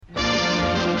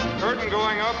Curtain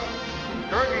going up.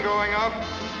 Curtain going up.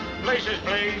 Places,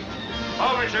 please.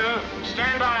 Overture,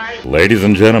 stand by. Ladies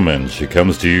and gentlemen, she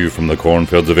comes to you from the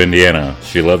cornfields of Indiana.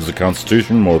 She loves the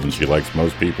Constitution more than she likes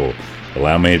most people.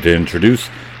 Allow me to introduce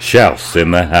Shouse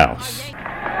in the House.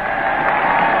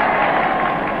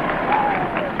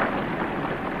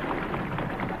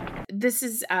 This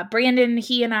is Brandon.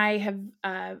 He and I have,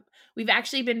 we've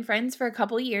actually been friends for a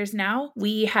couple of years now.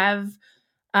 We have,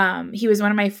 he was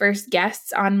one of my first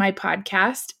guests on my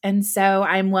podcast. And so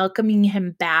I'm welcoming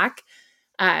him back.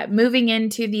 Moving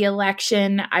into the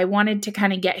election, I wanted to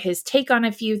kind of get his take on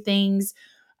a few things.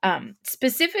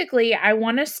 Specifically, I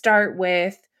want to start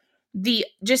with the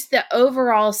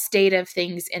overall state of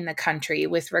things in the country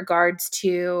with regards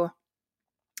to,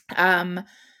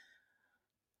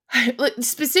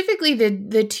 specifically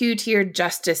the two-tiered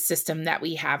justice system that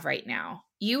we have right now.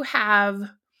 You have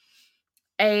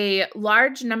a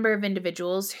large number of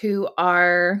individuals who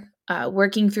are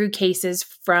working through cases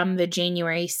from the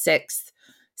January 6th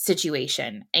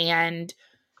situation. And,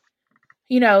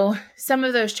 you know, some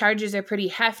of those charges are pretty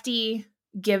hefty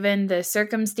given the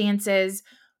circumstances.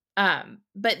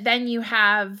 But then you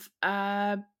have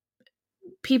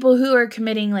people who are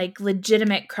committing like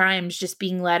legitimate crimes just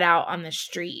being let out on the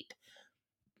street.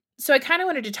 So I kind of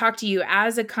wanted to talk to you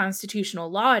as a constitutional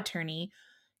law attorney,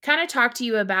 kind of talk to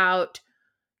you about,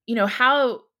 you know,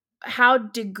 how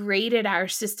degraded our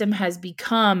system has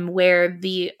become, where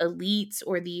the elites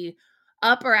or the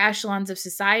upper echelons of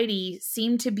society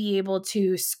seem to be able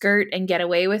to skirt and get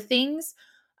away with things.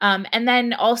 And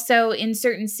then also in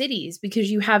certain cities,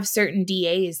 because you have certain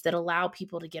DAs that allow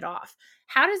people to get off.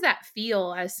 How does that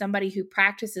feel as somebody who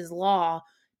practices law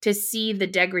to see the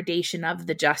degradation of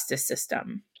the justice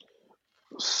system?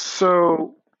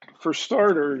 So, for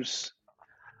starters,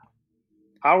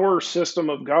 our system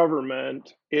of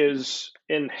government is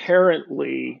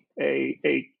inherently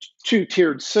a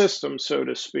two-tiered system, so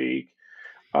to speak,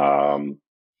 in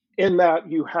that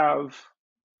you have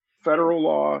federal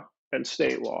law and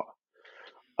state law.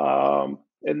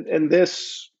 And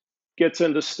this gets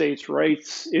into states'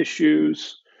 rights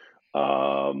issues,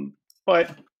 but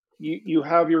you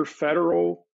have your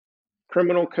federal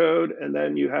criminal code, and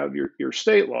then you have your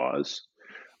state laws.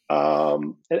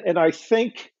 And I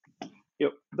think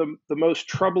the most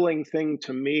troubling thing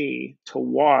to me to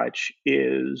watch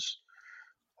is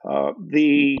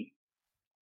the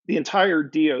entire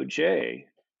DOJ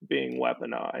being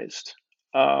weaponized.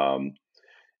 I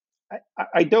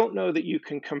don't know that you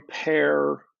can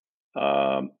compare,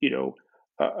 a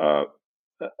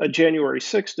January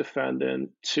 6th defendant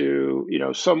to,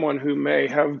 someone who may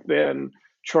have been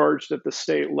charged at the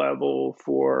state level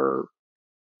for,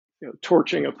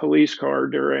 torching a police car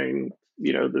during,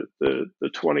 the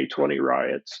 2020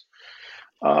 riots.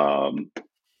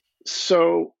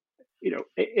 So,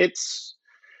 it's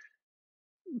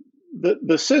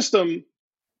the system.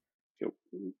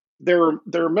 There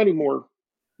are many more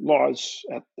laws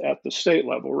at the state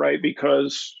level, right?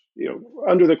 Because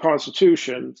under the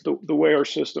Constitution, the way our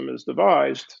system is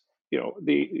devised,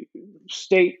 the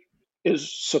state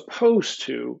is supposed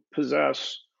to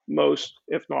possess most,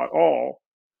 if not all,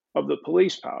 of the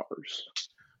police powers.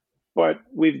 But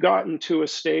we've gotten to a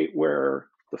state where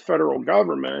the federal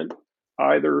government,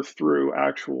 either through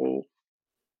actual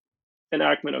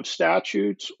enactment of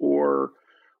statutes or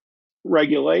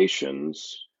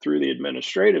regulations through the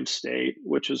administrative state,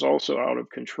 which is also out of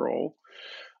control,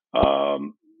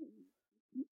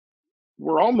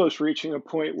 we're almost reaching a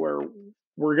point where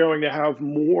we're going to have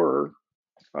more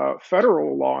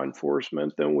federal law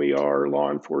enforcement than we are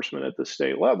law enforcement at the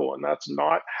state level. And that's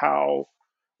not how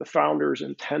the founders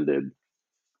intended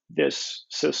this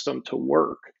system to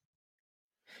work.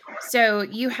 So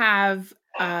you have,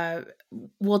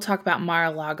 we'll talk about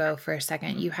Mar-a-Lago for a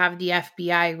second. You have the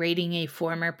FBI raiding a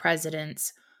former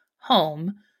president's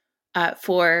home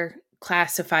for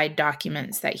classified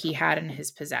documents that he had in his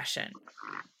possession.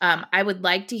 I would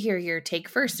like to hear your take.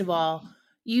 First of all,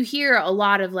 you hear a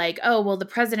lot of like, oh, well, the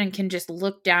president can just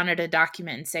look down at a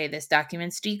document and say this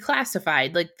document's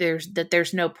declassified. Like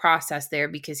there's no process there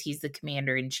because he's the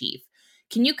commander in chief.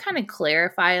 Can you kind of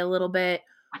clarify a little bit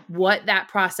what that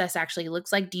process actually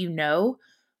looks like? Do you know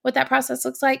what that process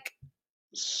looks like?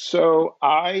 So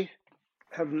I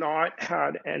have not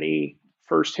had any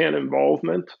firsthand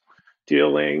involvement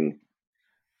dealing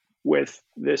with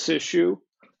this issue,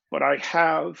 but I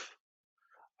have,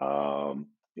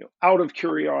 out of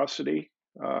curiosity,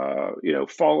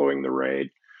 following the raid,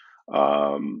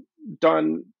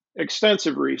 done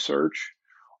extensive research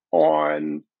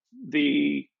on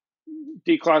the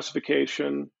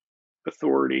declassification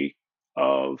authority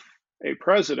of a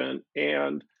president.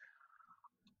 And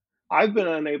I've been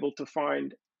unable to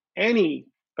find any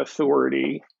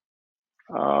authority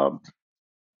uh,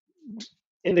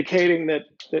 indicating that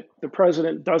the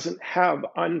president doesn't have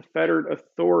unfettered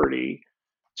authority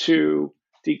to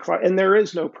declass. And there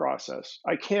is no process.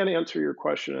 I can't answer your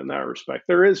question in that respect.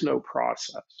 There is no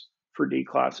process for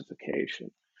declassification.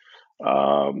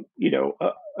 You know,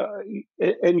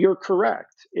 and you're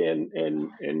correct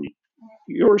in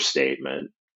your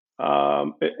statement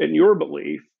and your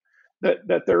belief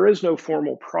that there is no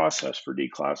formal process for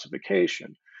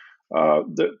declassification.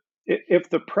 If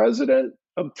the president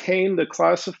obtained the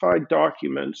classified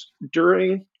documents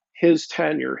during his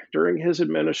tenure, during his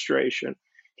administration,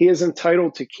 he is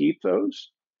entitled to keep those.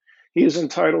 He is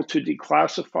entitled to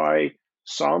declassify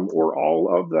some or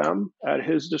all of them at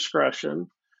his discretion,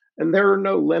 and there are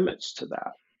no limits to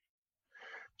that.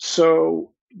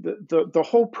 So the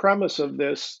whole premise of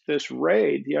this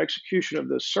raid, the execution of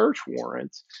this search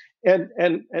warrant, and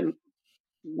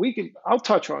I'll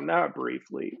touch on that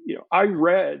briefly. You know, I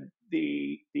read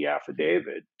the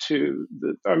affidavit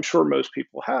I'm sure most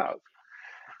people have,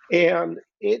 and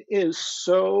it is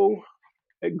so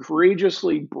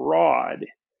egregiously broad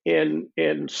in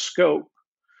scope.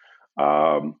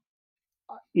 You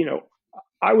know,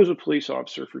 I was a police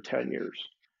officer for 10 years.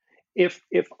 If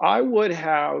I would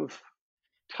have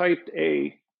typed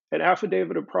an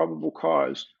affidavit of probable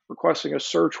cause requesting a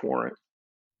search warrant,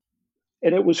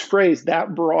 and it was phrased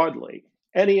that broadly,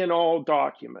 any and all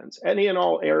documents, any and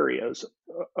all areas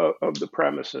of the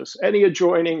premises, any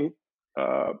adjoining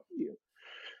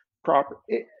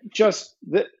property, just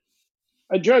that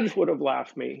a judge would have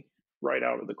laughed me right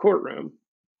out of the courtroom,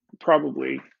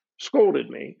 probably scolded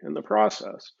me in the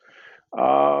process.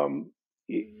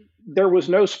 There was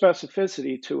no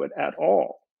specificity to it at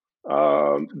all.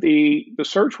 The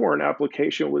search warrant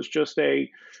application was just a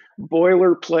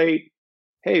boilerplate.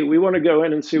 Hey, we want to go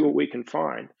in and see what we can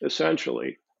find,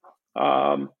 essentially.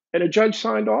 And a judge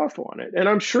signed off on it. And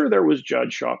I'm sure there was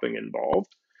judge shopping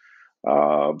involved.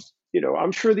 You know,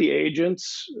 I'm sure the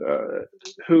agents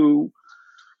who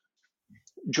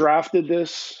drafted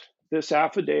this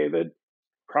affidavit,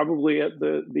 probably at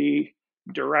the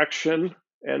direction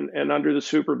and under the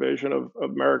supervision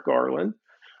of Merrick Garland,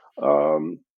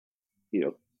 you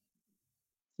know,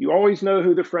 you always know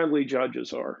who the friendly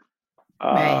judges are.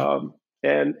 Right.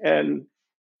 And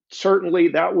certainly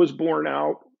that was borne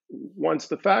out once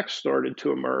the facts started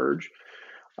to emerge,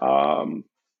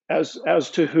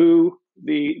 as to who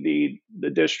the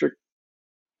district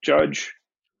judge.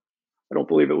 I don't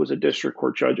believe it was a district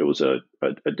court judge. It was a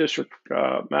district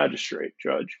magistrate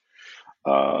judge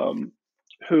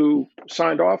who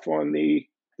signed off on the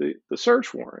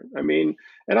search warrant. I mean,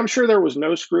 and I'm sure there was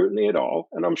no scrutiny at all.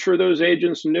 And I'm sure those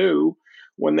agents knew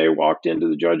when they walked into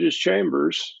the judge's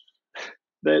chambers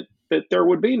that there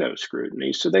would be no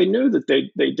scrutiny. So they knew that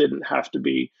they didn't have to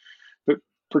be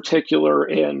particular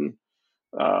in,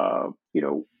 you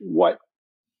know, what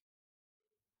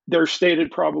their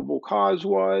stated probable cause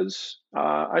was.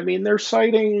 I mean, they're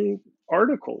citing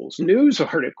articles, news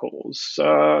articles,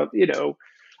 you know,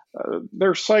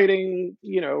 they're citing,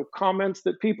 you know, comments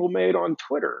that people made on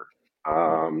Twitter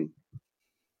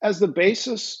as the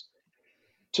basis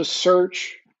to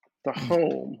search the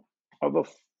home of a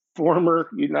former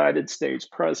United States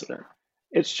president.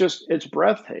 It's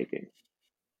breathtaking.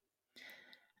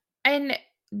 And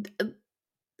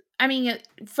I mean,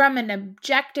 from an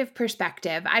objective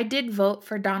perspective, I did vote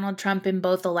for Donald Trump in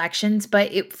both elections,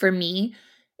 but for me,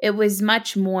 it was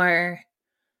much more,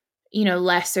 you know,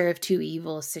 lesser of two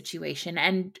evils situation.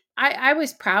 And I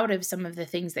was proud of some of the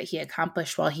things that he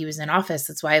accomplished while he was in office.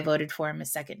 That's why I voted for him a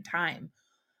second time.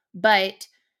 But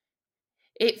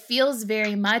it feels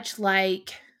very much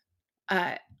like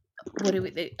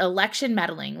election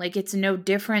meddling. Like, it's no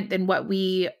different than what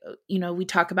we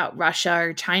talk about Russia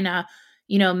or China,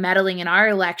 you know, meddling in our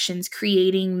elections,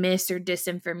 creating mis or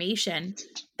disinformation.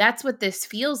 That's what this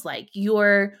feels like.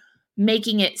 You're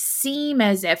making it seem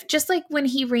as if, just like when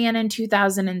he ran in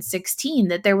 2016,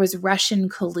 that there was Russian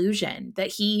collusion,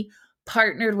 that he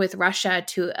partnered with Russia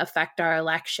to affect our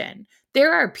election.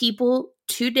 There are people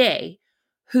today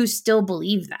who still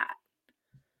believe that.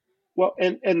 Well,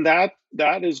 and that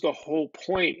is the whole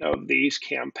point of these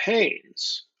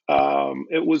campaigns.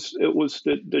 It was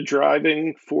the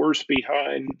driving force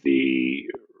behind the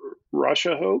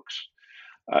Russia hoax,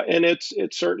 and it's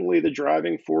certainly the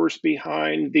driving force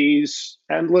behind these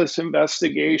endless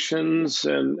investigations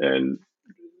and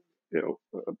you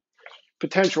know,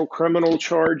 potential criminal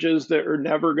charges that are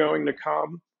never going to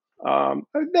come.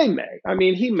 They may. I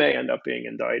mean, he may end up being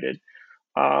indicted.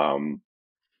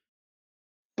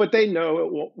 but they know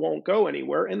it won't go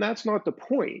anywhere. And that's not the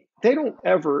point. They don't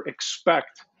ever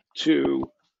expect to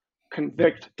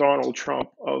convict Donald Trump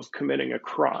of committing a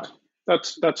crime.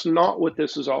 That's not what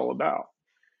this is all about.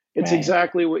 It's Right.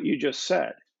 exactly what you just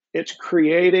said. It's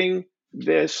creating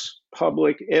this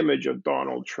public image of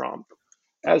Donald Trump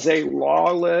as a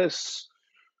lawless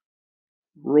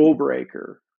rule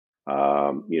breaker,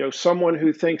 someone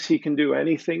who thinks he can do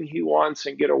anything he wants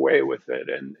and get away with it.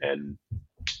 And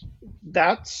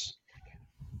that's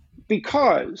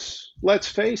because, let's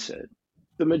face it,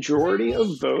 the majority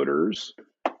of voters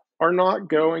are not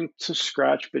going to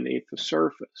scratch beneath the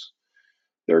surface.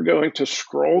 They're going to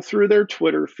scroll through their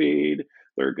Twitter feed.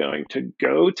 They're going to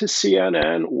go to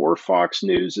CNN or Fox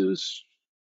News's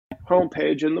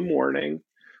homepage in the morning,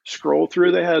 scroll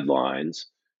through the headlines,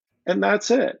 and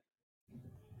that's it.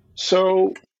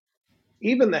 So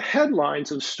even the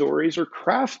headlines of stories are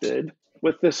crafted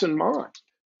with this in mind.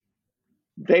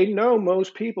 They know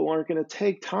most people aren't going to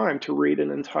take time to read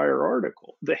an entire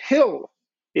article. The Hill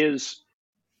is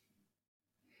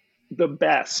the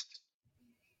best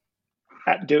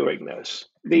at doing this.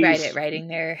 At writing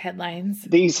their headlines.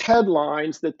 These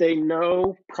headlines that they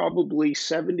know probably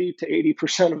 70 to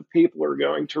 80% of people are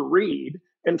going to read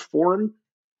and form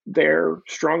their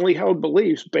strongly held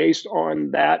beliefs based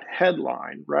on that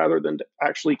headline rather than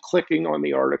actually clicking on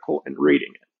the article and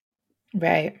reading it.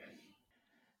 Right.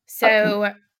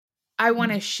 So I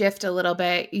want to shift a little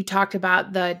bit. You talked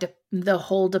about the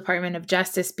whole Department of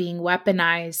Justice being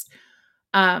weaponized.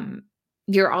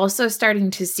 You're also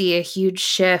starting to see a huge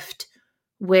shift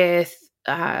with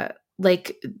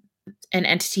like an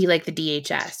entity like the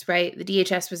DHS, right? The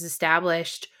DHS was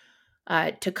established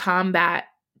to combat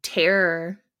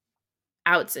terror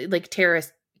outside, like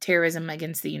terrorism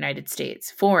against the United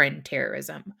States, foreign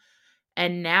terrorism.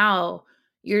 And now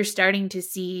you're starting to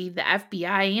see the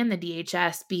FBI and the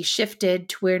DHS be shifted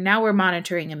to where now we're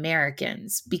monitoring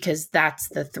Americans because that's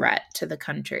the threat to the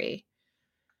country.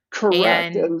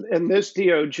 Correct. And this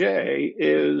DOJ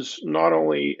is not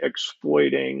only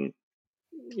exploiting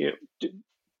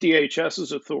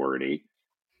DHS's authority,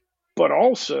 but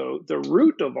also the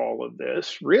root of all of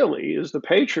this really is the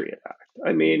Patriot Act.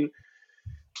 I mean,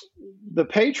 the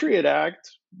Patriot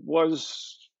Act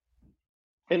was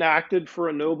enacted for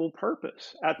a noble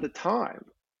purpose at the time,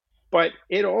 but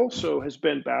it also has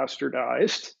been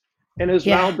bastardized and is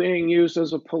now being used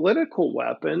as a political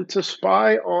weapon to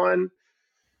spy on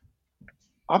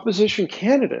opposition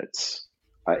candidates.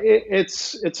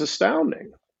 It's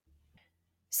astounding.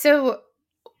 So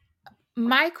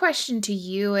my question to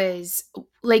you is,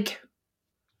 like,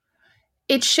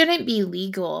 it shouldn't be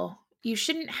legal. You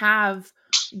shouldn't have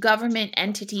government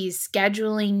entities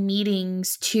scheduling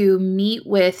meetings to meet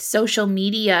with social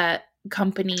media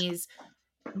companies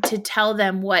to tell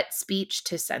them what speech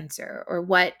to censor or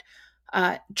what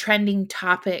trending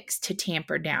topics to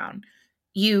tamper down.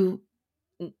 You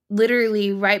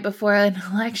literally, right before an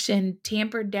election,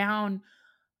 tampered down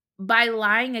by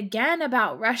lying again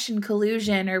about Russian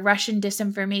collusion or Russian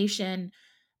disinformation.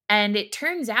 And it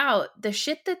turns out the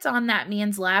shit that's on that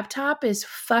man's laptop is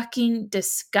fucking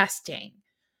disgusting.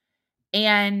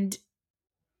 And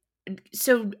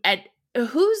so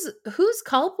who's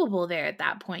culpable there at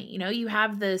that point? You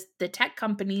have the tech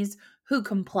companies who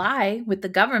comply with the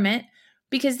government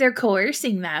because they're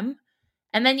coercing them.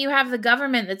 And then you have the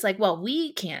government that's like, well,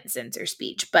 we can't censor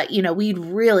speech, but we'd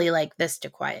really like this to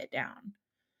quiet down.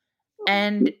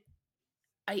 And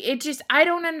I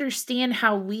don't understand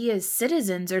how we as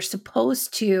citizens are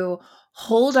supposed to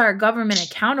hold our government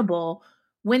accountable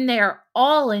when they're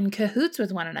all in cahoots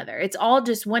with one another. It's all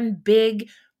just one big,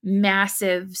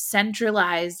 massive,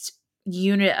 centralized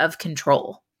unit of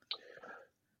control.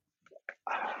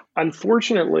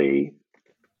 Unfortunately,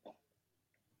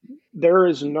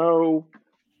 there's no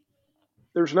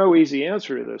easy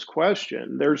answer to this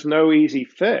question. There's no easy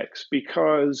fix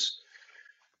because,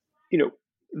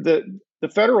 the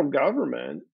federal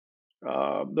government,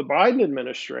 the Biden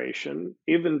administration,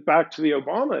 even back to the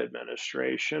Obama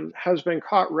administration, has been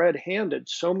caught red-handed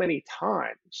so many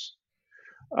times,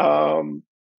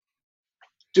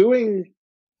 doing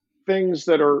things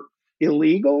that are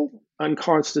illegal,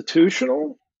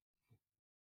 unconstitutional,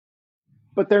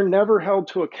 but they're never held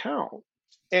to account.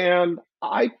 And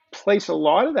I place a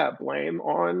lot of that blame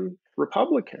on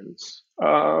Republicans.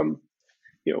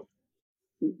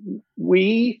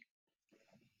 We,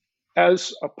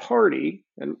 as a party,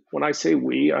 and when I say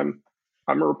we, I'm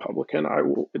a Republican. I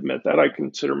will admit that I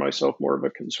consider myself more of a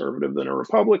conservative than a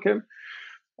Republican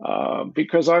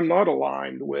because I'm not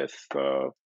aligned with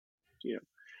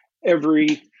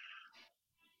every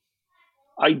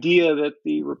idea that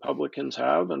the Republicans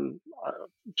have, and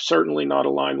certainly not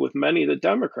aligned with many the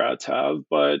Democrats have.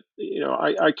 But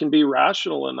I can be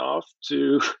rational enough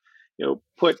to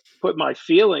put my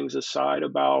feelings aside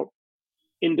about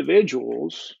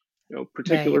individuals,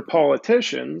 particular Right.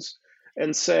 politicians,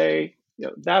 and say,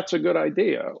 that's a good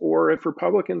idea. Or if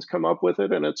Republicans come up with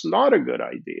it and it's not a good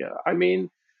idea. I mean,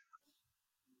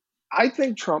 I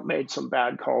think Trump made some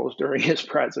bad calls during his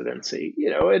presidency,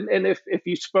 and if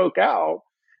you spoke out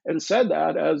and said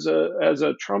that as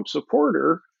a Trump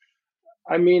supporter,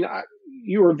 I mean,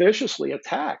 you were viciously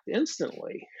attacked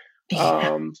instantly.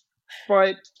 Yeah.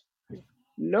 But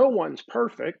no one's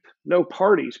perfect. No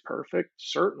party's perfect,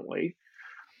 certainly.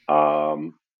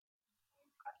 Um,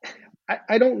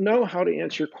 I don't know how to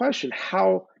answer your question.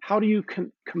 How do you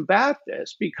combat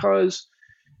this? Because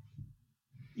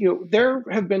there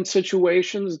have been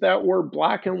situations that were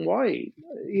black and white.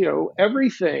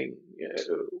 Everything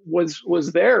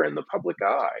was there in the public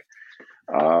eye.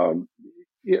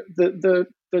 The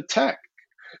tech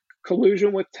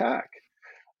collusion with tech.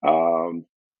 And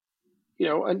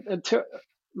to,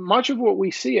 much of what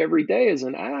we see every day is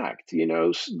an act.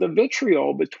 The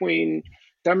vitriol between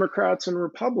Democrats and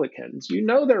Republicans.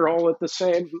 They're all at the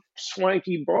same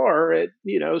swanky bar at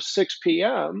 6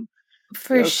 p.m.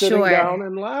 For Sitting sure. down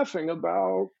and laughing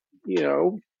about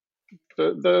the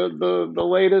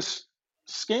latest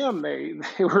scam they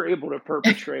were able to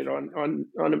perpetrate on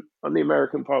the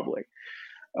American public.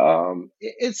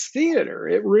 It's theater.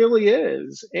 It really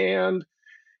is. And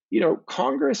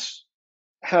Congress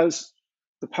has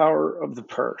the power of the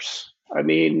purse. I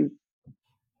mean,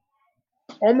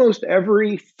 almost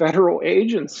every federal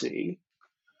agency,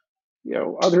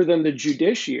 other than the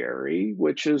judiciary,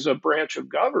 which is a branch of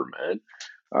government,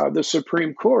 the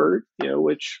Supreme Court,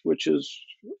 which is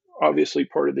obviously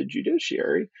part of the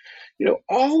judiciary,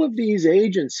 all of these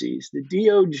agencies, the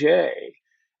DOJ,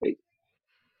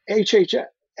 HHS,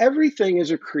 everything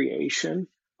is a creation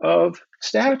of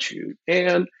statute.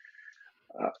 And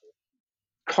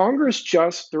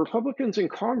the Republicans in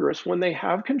Congress, when they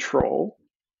have control,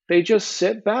 they just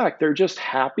sit back. They're just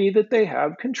happy that they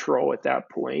have control at that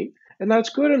point, and that's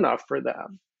good enough for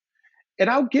them. And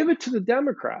I'll give it to the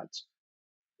Democrats.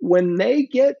 When they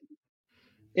get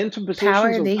into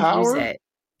positions of They use power, it.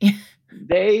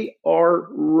 they are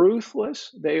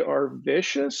ruthless, they are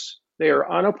vicious, they are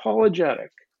unapologetic.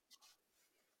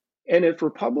 And if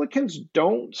Republicans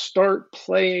don't start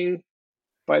playing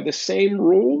by the same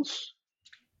rules,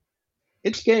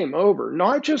 it's game over,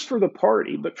 not just for the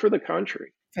party, but for the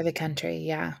country. For the country,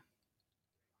 yeah.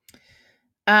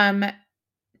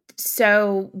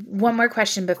 So one more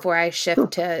question before I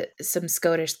shift to some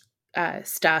SCOTUS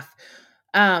stuff.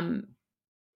 Do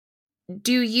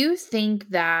you think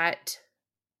that,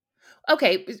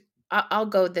 okay, I'll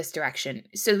go this direction.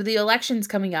 So the election's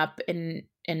coming up in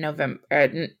November.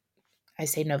 I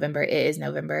say November, it is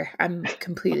November. I'm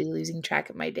completely losing track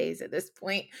of my days at this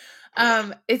point.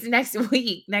 It's next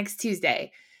week, next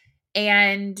Tuesday.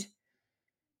 And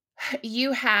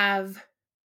you have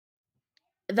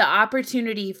the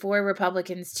opportunity for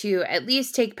Republicans to at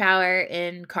least take power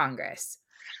in Congress.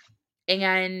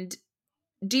 And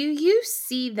do you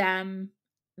see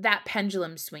that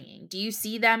pendulum swinging? Do you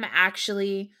see them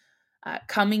actually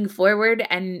coming forward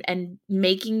and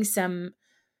making some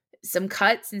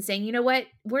cuts and saying, you know what,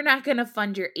 we're not going to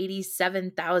fund your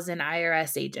 87,000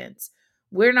 IRS agents.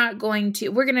 We're going to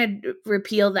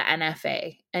repeal the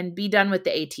NFA and be done with the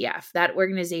ATF. That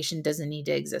organization doesn't need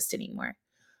to exist anymore.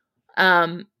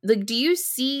 Do you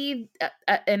see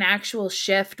an actual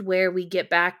shift where we get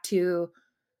back to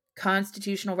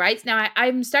constitutional rights? Now,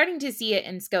 I'm starting to see it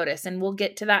in SCOTUS, and we'll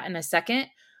get to that in a second,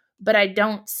 but I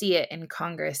don't see it in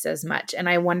Congress as much. And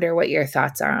I wonder what your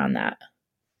thoughts are on that.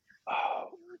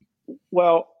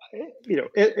 Well,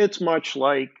 it's much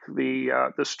like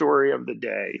the story of the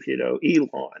day,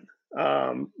 Elon.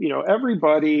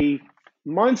 Everybody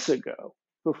months ago,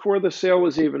 before the sale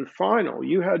was even final,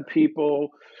 you had people,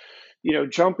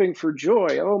 jumping for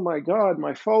joy. Oh my God,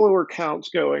 my follower count's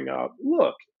going up.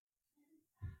 Look,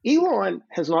 Elon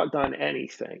has not done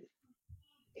anything.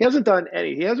 He hasn't done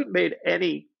any. He hasn't made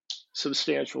any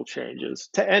substantial changes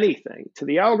to anything, to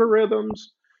the algorithms,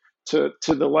 to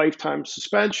the lifetime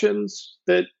suspensions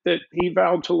that he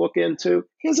vowed to look into.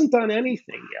 He hasn't done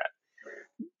anything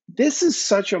yet. This is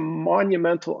such a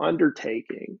monumental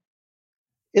undertaking.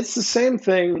 It's the same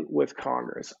thing with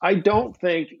Congress. I don't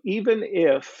think, even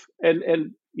if,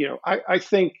 I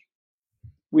think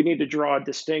we need to draw a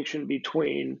distinction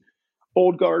between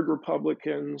old guard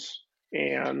Republicans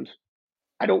and,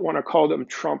 I don't want to call them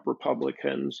Trump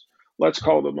Republicans. Let's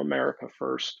call them America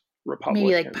First Republican.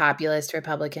 Maybe like populist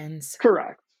Republicans.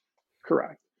 Correct.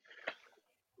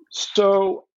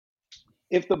 So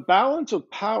if the balance of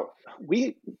power,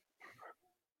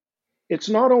 it's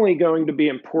not only going to be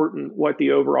important what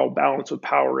the overall balance of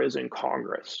power is in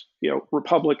Congress,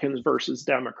 Republicans versus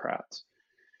Democrats.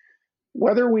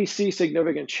 Whether we see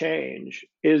significant change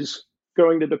is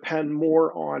going to depend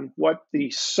more on what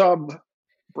the sub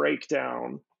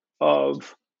breakdown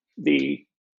of the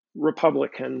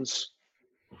Republicans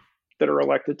that are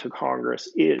elected to Congress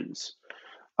is.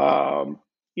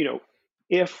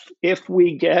 If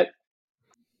we get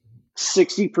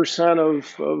 60%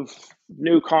 of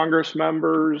new Congress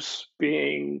members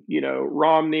being,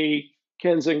 Romney,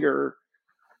 Kinzinger,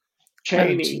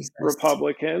 Cheney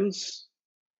Republicans,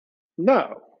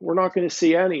 no, we're not going to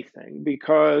see anything,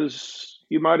 because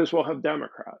you might as well have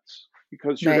Democrats,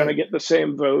 because you're going to get the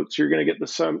same votes. You're going to get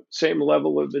the same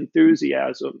level of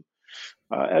enthusiasm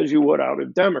as you would out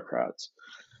of Democrats.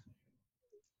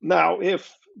 Now,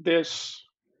 if this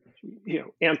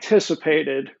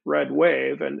anticipated red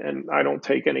wave, and I don't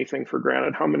take anything for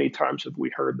granted. How many times have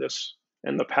we heard this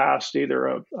in the past, either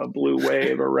a blue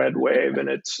wave, a red wave, and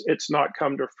it's not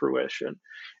come to fruition?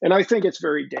 And I think it's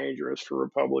very dangerous for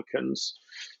Republicans,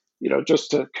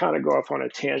 just to kind of go off on a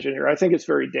tangent here. I think it's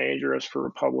very dangerous for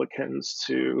Republicans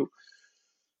to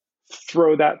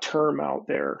throw that term out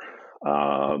there,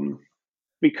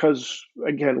 because,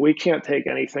 again, we can't take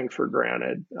anything for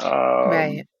granted.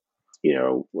 Right.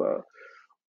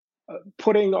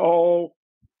 Putting all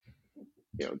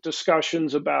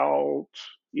discussions about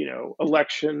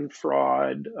election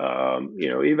fraud,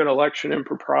 even election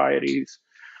improprieties,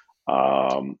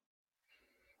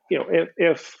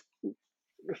 if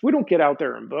we don't get out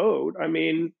there and vote, I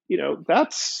mean,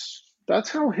 that's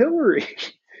how Hillary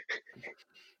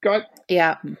got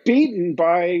beaten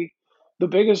by the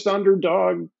biggest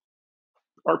underdog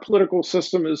our political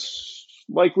system has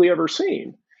likely ever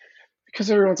seen. Because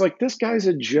everyone's like, this guy's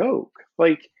a joke.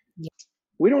 Like,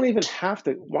 we don't even have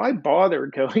to. Why bother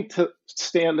going to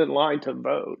stand in line to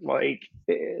vote? Like,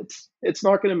 it's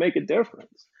not going to make a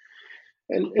difference.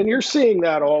 And you're seeing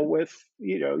that all with,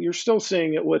 you're still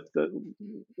seeing it with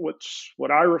what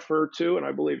I refer to, and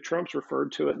I believe Trump's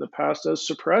referred to it in the past as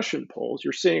suppression polls.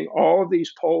 You're seeing all of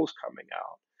these polls coming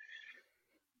out,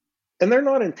 and they're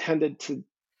not intended to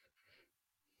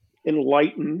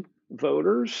enlighten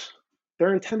voters.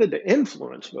 They're intended to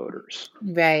influence voters.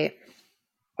 Right.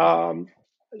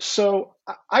 So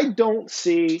I don't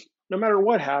see, no matter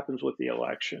what happens with the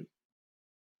election,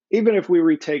 even if we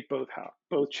retake both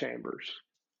chambers,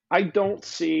 I don't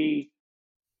see,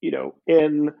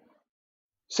 in,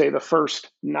 say, the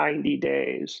first 90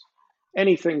 days,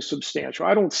 anything substantial.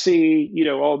 I don't see,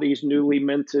 all these newly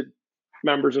minted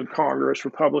members of Congress,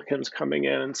 Republicans, coming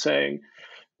in and saying,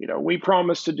 we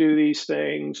promise to do these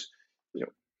things.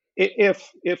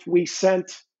 If we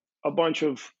sent a bunch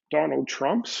of Donald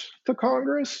Trumps to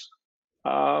Congress,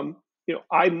 I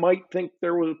might think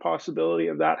there was a possibility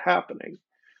of that happening,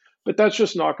 but that's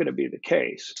just not going to be the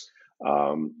case.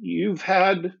 You've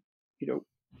had,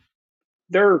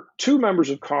 there are two members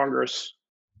of Congress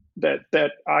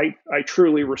that I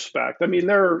truly respect. I mean,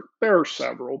 there are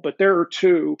several, but there are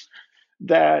two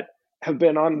that have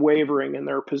been unwavering in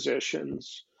their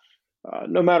positions,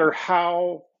 no matter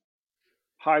how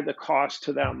high the cost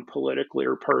to them politically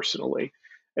or personally.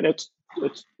 And it's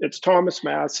Thomas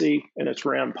Massie and it's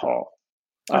Rand Paul.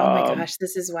 Oh my gosh,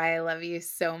 this is why I love you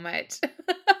so much.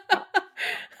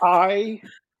 I've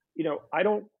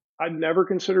never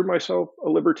considered myself a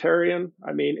libertarian.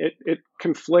 I mean, it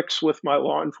conflicts with my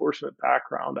law enforcement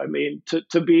background. I mean,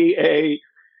 to be a,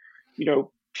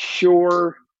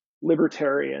 pure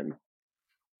libertarian,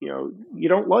 you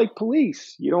don't like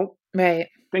police. You don't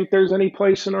think there's any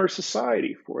place in our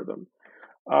society for them.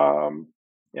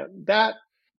 That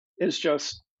is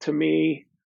just, to me,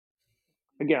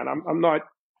 again, I'm not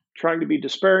trying to be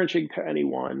disparaging to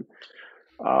anyone.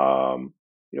 I'm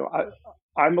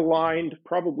aligned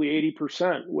probably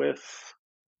 80% with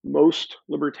most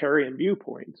libertarian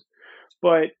viewpoints,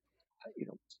 but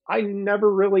I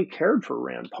never really cared for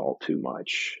Rand Paul too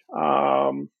much.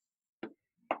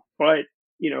 But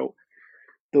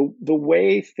the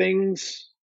way things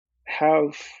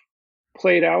have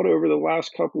played out over the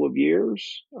last couple of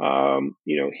years,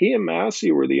 he and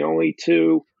Massie were the only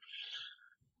two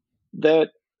that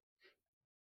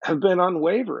have been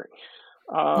unwavering.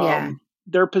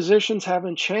 Their positions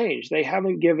haven't changed. They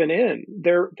haven't given in.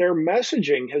 Their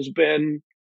messaging has been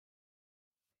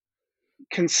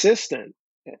consistent.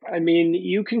 I mean,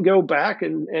 you can go back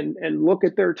and look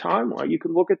at their timeline. You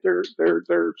can look at their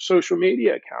social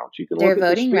media accounts. You can look at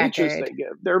the speeches they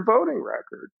give, their voting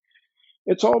record.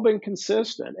 It's all been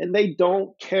consistent, and they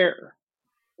don't care.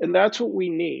 And that's what we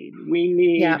need. We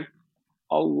need Yeah.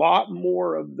 a lot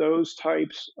more of those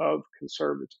types of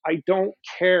conservatives. I don't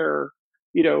care,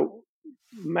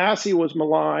 Massey was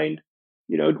maligned,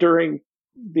 during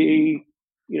the,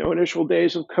 initial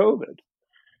days of COVID,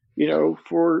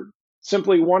 for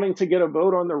simply wanting to get a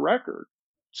vote on the record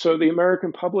so the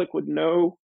American public would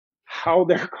know how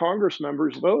their Congress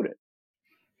members voted.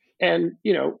 And,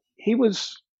 he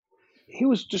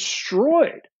was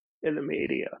destroyed in the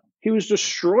media. He was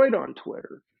destroyed on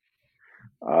Twitter.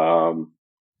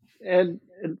 And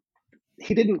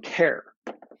he didn't care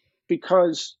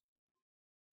because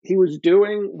he was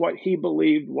doing what he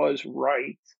believed was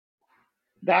right.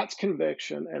 That's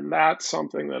conviction, and that's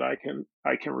something that I can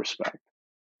respect.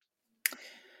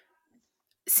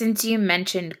 Since you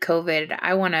mentioned COVID,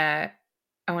 I want to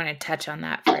touch on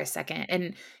that for a second.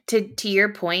 And to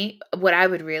your point, what I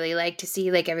would really like to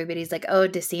see, like everybody's like, oh,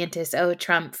 DeSantis, oh,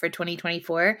 Trump for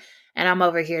 2024. And I'm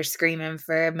over here screaming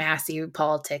for a Massey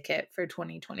Paul ticket for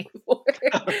 2024.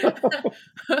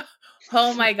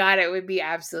 Oh my God, it would be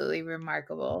absolutely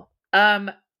remarkable.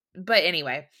 But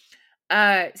anyway,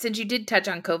 since you did touch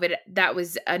on COVID, that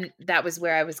was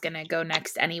where I was gonna go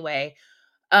next anyway.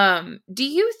 Do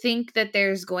you think that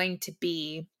there's going to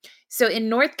be, so in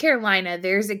North Carolina,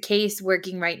 there's a case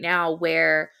working right now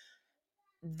where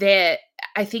I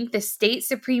think the state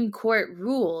Supreme Court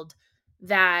ruled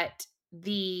that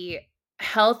the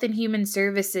Health and Human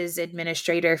Services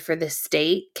Administrator for the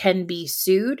state can be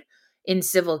sued in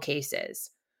civil cases.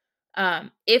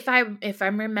 If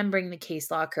I'm remembering the case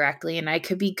law correctly, and I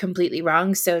could be completely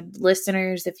wrong, so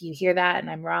listeners, if you hear that and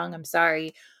I'm wrong, I'm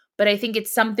sorry. But I think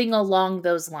it's something along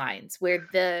those lines where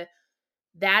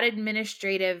that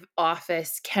administrative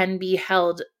office can be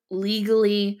held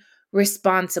legally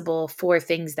responsible for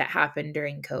things that happened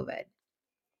during COVID.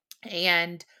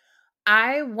 And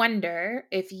I wonder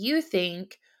if you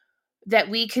think that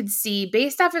we could see,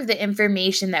 based off of the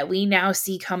information that we now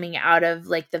see coming out of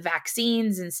like the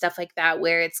vaccines and stuff like that,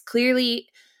 where it's clearly,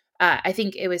 I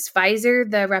think it was Pfizer,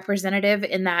 the representative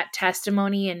in that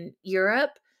testimony in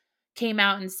Europe, came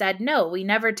out and said, no, we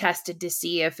never tested to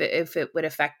see if it would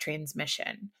affect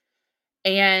transmission.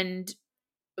 And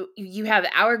you have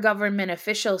our government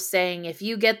officials saying, if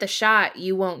you get the shot,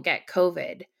 you won't get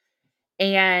COVID.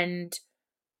 And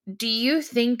do you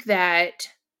think that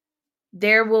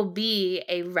there will be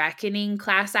a reckoning,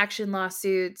 class action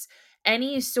lawsuits,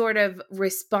 any sort of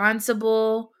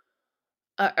responsible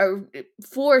or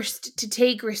forced to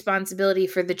take responsibility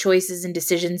for the choices and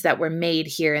decisions that were made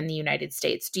here in the United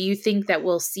States? Do you think that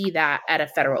we'll see that at a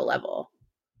federal level?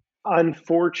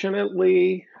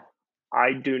 Unfortunately,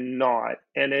 I do not.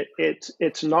 And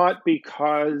it's not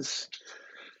because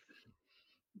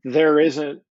there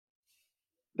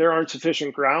aren't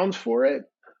sufficient grounds for it,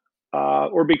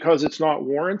 or because it's not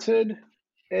warranted.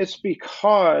 It's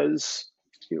because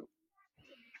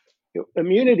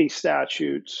immunity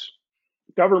statutes,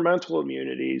 governmental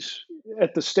immunities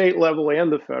at the state level and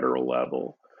the federal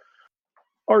level,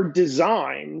 are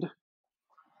designed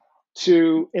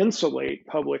to insulate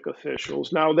public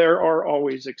officials. Now, there are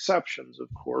always exceptions, of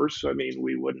course. I mean,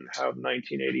 we wouldn't have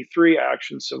 1983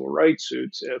 action civil rights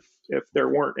suits if there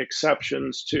weren't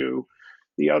exceptions to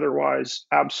the otherwise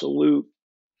absolute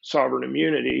sovereign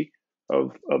immunity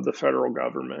of the federal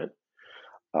government.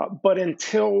 But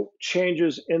until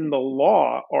changes in the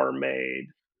law are made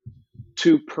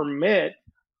to permit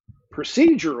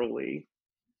procedurally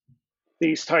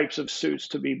these types of suits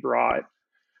to be brought,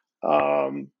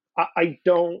 I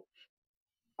don't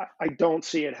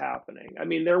see it happening. I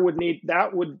mean,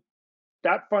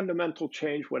 that fundamental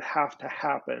change would have to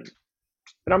happen.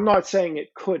 And I'm not saying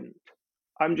it couldn't.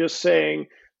 I'm just saying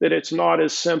that it's not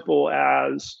as simple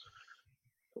as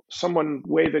someone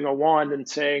waving a wand and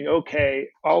saying, okay,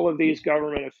 all of these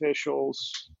government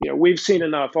officials, we've seen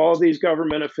enough. All of these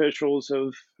government officials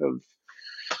have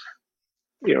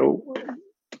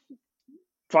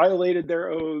violated their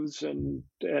oaths and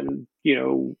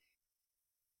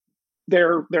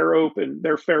they're open,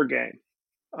 they're fair game.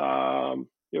 File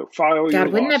your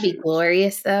God, wouldn't that be lawsuits.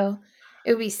 glorious though?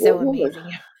 It would be so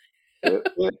amazing.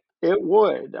 It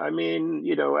would. I mean,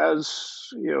 as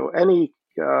any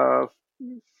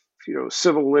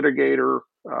civil litigator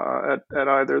at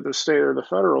either the state or the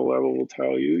federal level will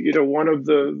tell you, one of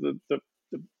the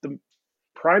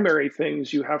primary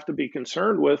things you have to be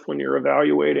concerned with when you're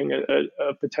evaluating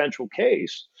a potential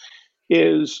case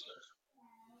is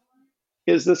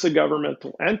this a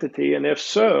governmental entity? And if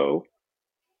so,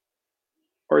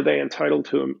 are they entitled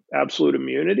to absolute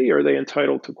immunity? Are they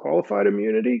entitled to qualified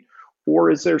immunity?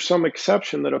 Or is there some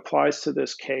exception that applies to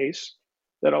this case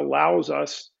that allows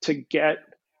us to get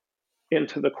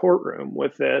into the courtroom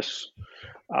with this,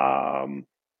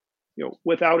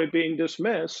 without it being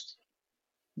dismissed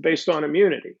based on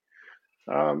immunity.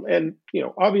 And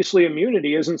obviously,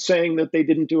 immunity isn't saying that they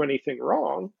didn't do anything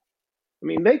wrong. I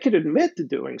mean, they could admit to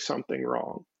doing something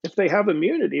wrong. If they have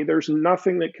immunity, there's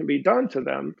nothing that can be done to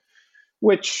them,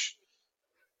 which,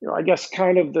 I guess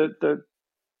kind of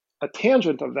a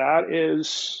tangent of that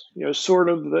is, sort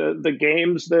of the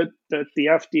games that the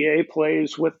FDA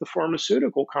plays with the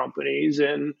pharmaceutical companies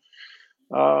and,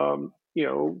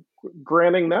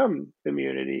 granting them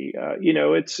immunity.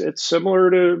 It's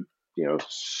similar to,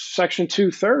 Section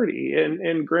 230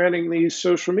 and granting these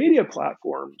social media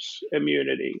platforms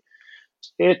immunity.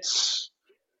 It's,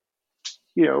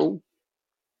 one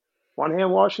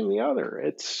hand washing the other.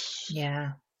 It's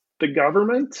the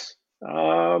government,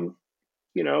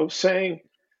 saying,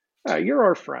 you're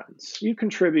our friends. You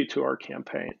contribute to our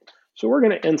campaign. So we're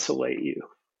going to insulate you.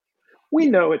 We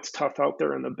know it's tough out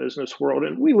there in the business world,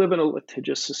 and we live in a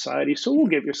litigious society, so we'll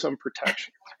give you some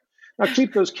protection. Now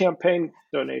keep those campaign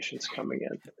donations coming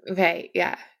in. Okay,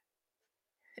 yeah.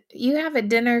 You have a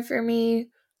dinner for me,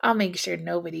 I'll make sure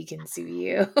nobody can sue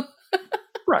you.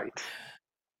 Right.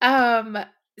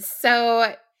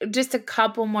 So just a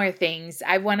couple more things.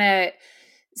 I want to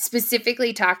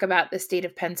specifically talk about the state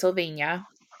of Pennsylvania.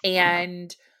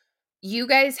 And you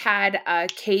guys had a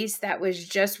case that was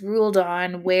just ruled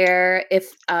on where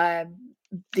if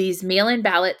these mail-in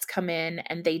ballots come in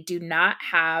and they do not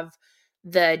have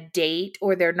the date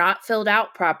or they're not filled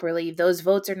out properly, those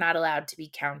votes are not allowed to be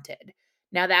counted.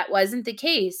 Now, that wasn't the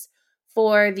case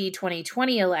for the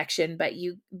 2020 election, but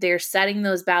they're setting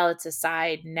those ballots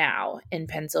aside now in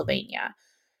Pennsylvania.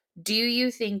 Do you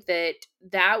think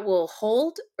that will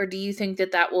hold, or do you think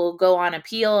that will go on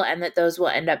appeal and that those will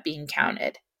end up being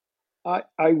counted? I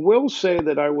will say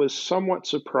that I was somewhat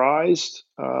surprised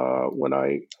when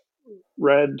I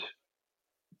read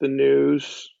the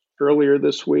news earlier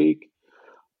this week,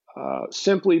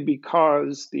 simply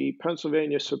because the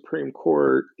Pennsylvania Supreme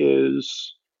Court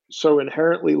is so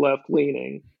inherently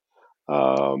left-leaning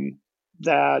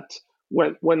that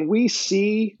when we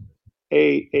see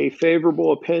a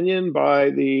favorable opinion by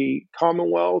the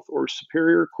Commonwealth or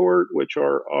Superior Court, which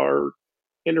are our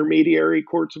intermediary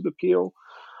courts of appeal,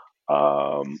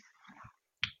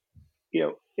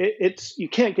 you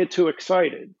can't get too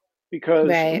excited, because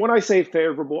when I say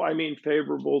favorable, I mean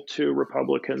favorable to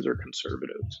Republicans or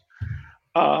conservatives,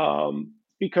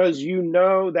 because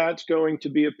that's going to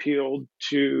be appealed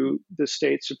to the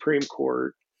state Supreme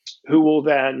Court, who will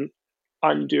then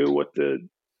undo what the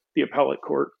appellate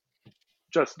court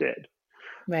just did.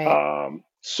 Right.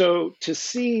 So to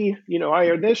see,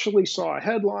 I initially saw a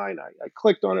headline. I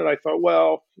clicked on it. I thought,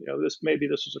 well, this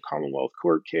was a Commonwealth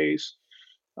court case,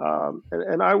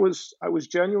 and I was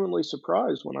genuinely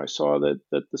surprised when I saw that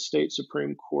the state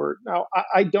Supreme Court. Now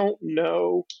I don't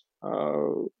know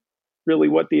really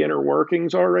what the inner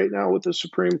workings are right now with the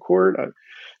Supreme Court. I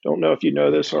don't know if you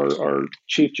know this. Our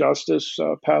Chief Justice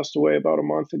passed away about a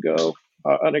month ago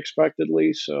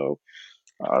unexpectedly, so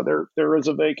there is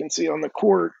a vacancy on the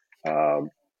court.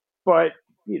 But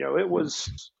it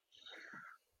was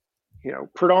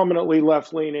predominantly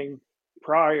left-leaning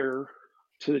prior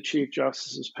to the Chief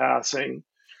Justice's passing,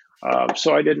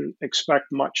 so I didn't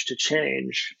expect much to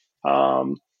change.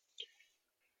 The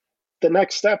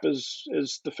next step is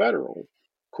the federal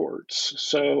courts.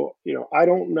 So I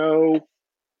don't know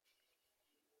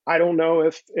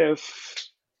if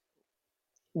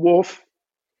Wolf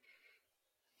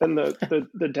and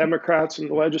the Democrats in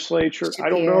the legislature, I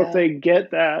don't know if they get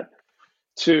that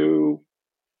into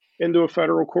a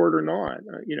federal court or not.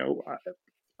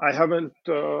 I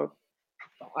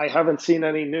haven't seen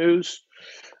any news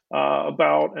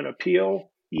about an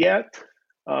appeal yet.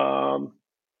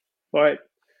 But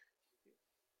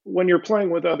when you're playing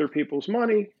with other people's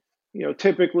money,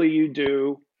 typically you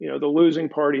do. The losing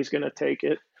party is going to take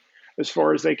it as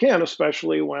far as they can,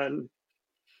 especially when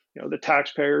the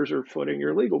taxpayers are footing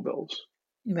your legal bills.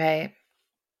 Right.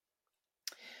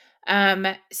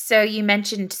 So you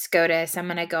mentioned SCOTUS. I'm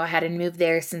going to go ahead and move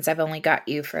there since I've only got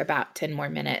you for about 10 more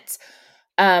minutes.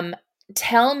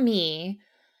 Tell me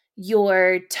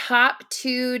your top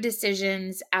 2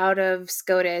 decisions out of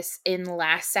SCOTUS in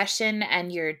last session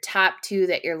and your top 2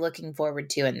 that you're looking forward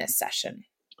to in this session.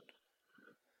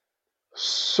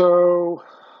 So,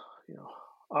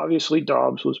 obviously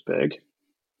Dobbs was big.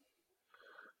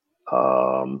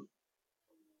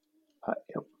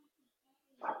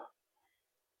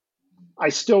 I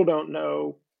still don't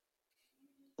know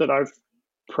that I've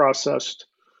processed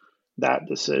that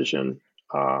decision,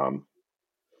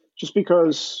 just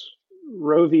because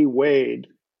Roe v. Wade,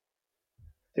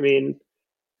 I mean,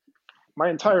 my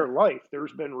entire life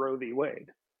there's been Roe v. Wade.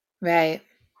 Right.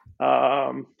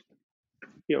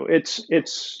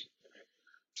 It's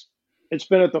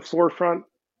been at the forefront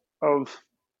of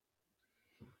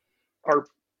our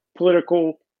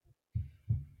political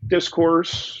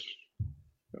discourse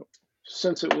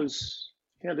since it was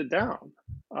handed down.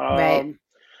 Right.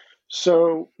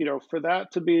 So, for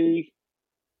that to be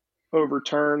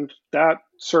overturned, that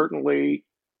certainly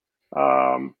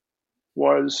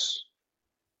was,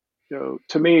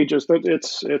 to me, just that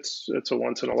it's a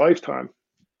once in a lifetime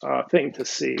thing to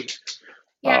see.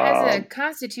 Yeah, as a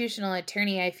constitutional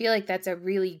attorney, I feel like that's a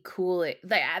really cool,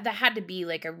 that had to be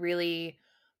like a really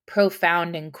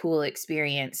profound and cool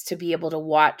experience to be able to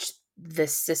watch the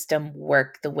system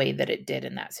work the way that it did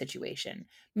in that situation.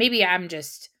 Maybe I'm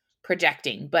just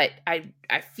projecting, but I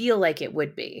feel like it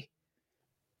would be.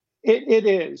 It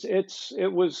is.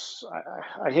 It was.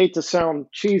 I hate to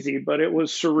sound cheesy, but it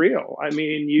was surreal. I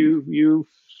mean, you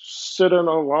sit in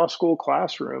a law school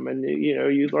classroom, and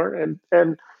you learn,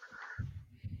 and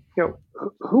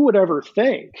who would ever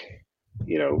think,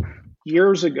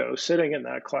 years ago, sitting in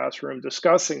that classroom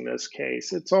discussing this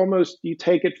case, it's almost, you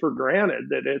take it for granted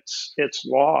that it's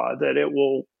law, that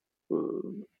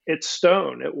it's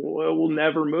stone, it will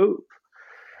never move.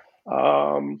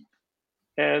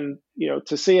 And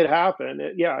to see it happen,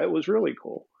 it was really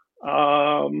cool.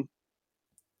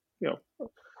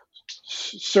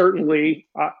 Certainly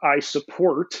I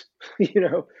support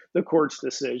the court's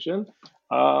decision.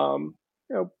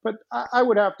 But I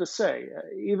would have to say,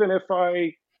 even if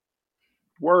I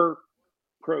were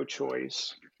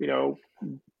pro-choice,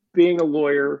 being a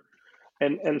lawyer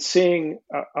and seeing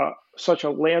such a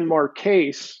landmark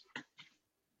case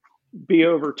be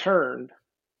overturned,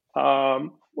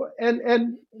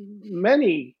 and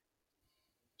many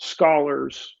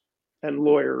scholars and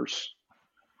lawyers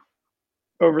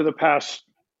over the past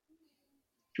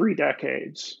 3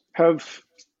 decades have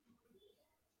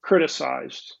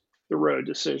criticized the Roe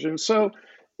decision. So,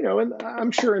 and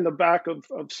I'm sure in the back of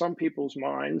some people's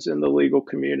minds in the legal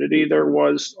community, there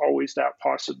was always that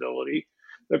possibility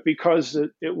that because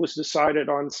it was decided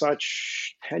on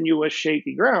such tenuous,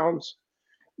 shaky grounds,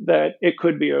 that it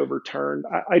could be overturned.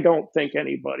 I don't think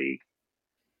anybody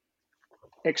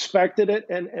expected it.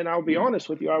 And I'll be honest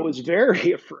with you, I was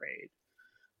very afraid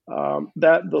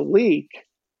that the leak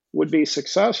would be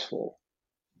successful.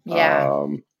 Yeah.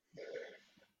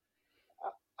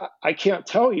 I can't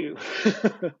tell you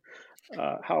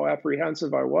how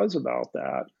apprehensive I was about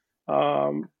that,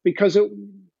 because it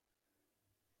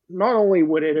not only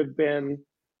would it have been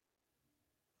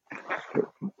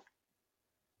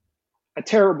a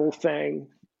terrible thing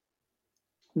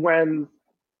when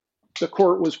the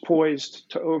court was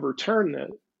poised to overturn the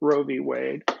Roe v.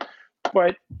 Wade,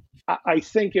 but I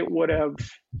think it would have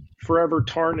forever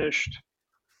tarnished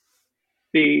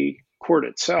the court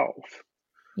itself.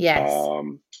 Yes.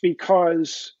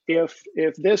 Because if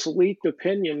this leaked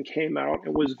opinion came out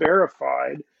and was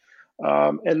verified,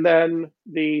 and then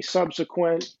the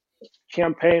subsequent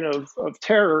campaign of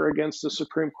terror against the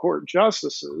Supreme Court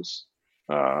justices,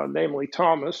 namely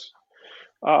Thomas,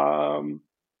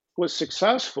 was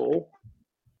successful,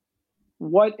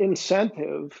 what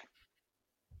incentive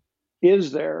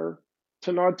is there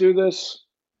to not do this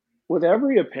with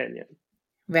every opinion?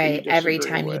 Right. Every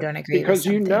time you don't agree because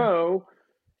with something.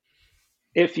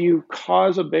 If you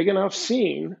cause a big enough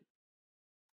scene,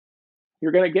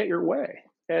 you're going to get your way.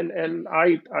 And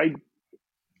I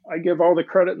give all the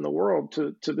credit in the world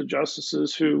to the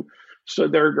justices who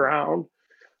stood their ground,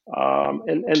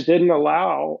 and didn't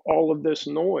allow all of this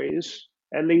noise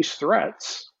and these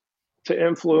threats to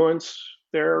influence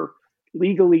their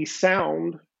legally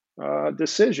sound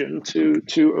decision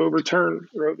to overturn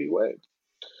Roe v. Wade.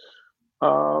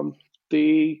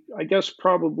 I guess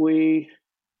probably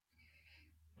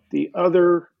the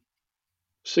other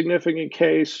significant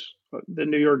case, the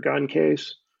New York gun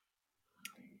case.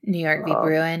 New York v.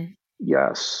 Bruen.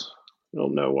 Yes. I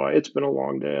don't know why. It's been a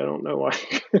long day. I don't know why.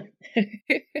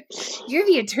 You're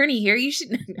the attorney here. You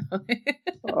should know.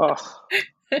 Oh,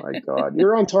 my God.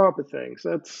 You're on top of things.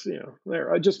 That's,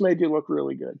 there. I just made you look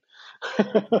really good.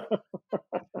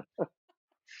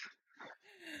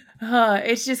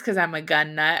 It's just because I'm a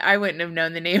gun nut. I wouldn't have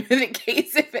known the name of the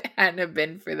case if it hadn't have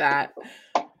been for that.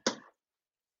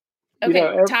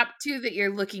 Okay, top 2 that you're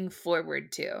looking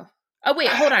forward to. Oh, wait,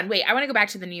 hold on. Wait, I want to go back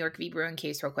to the New York v. Bruen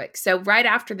case real quick. So right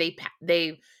after they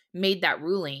made that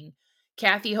ruling,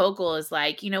 Kathy Hochul is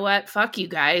like, you know what? Fuck you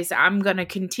guys. I'm going to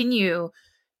continue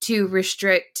to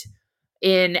restrict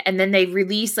and then they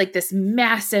release like this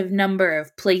massive number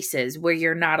of places where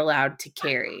you're not allowed to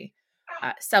carry,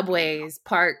 subways,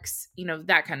 parks,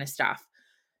 that kind of stuff.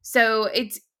 So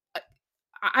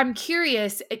I'm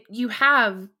curious, you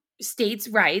have states'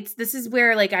 rights. This is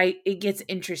where it gets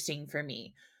interesting for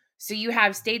me. So you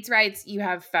have states' rights, you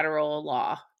have federal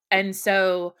law. And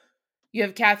so you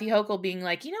have Kathy Hochul being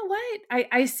like, you know what?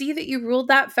 I see that you ruled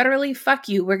that federally. Fuck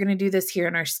you. We're going to do this here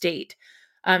in our state.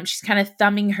 She's kind of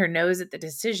thumbing her nose at the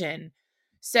decision.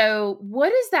 So what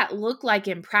does that look like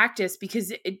in practice?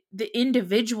 Because the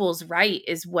individual's right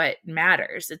is what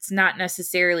matters. It's not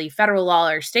necessarily federal law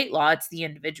or state law. It's the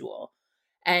individual.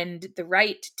 And the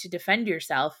right to defend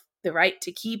yourself, the right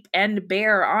to keep and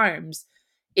bear arms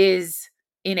is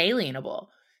inalienable.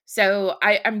 So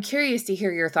I'm curious to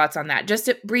hear your thoughts on that, just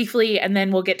briefly, and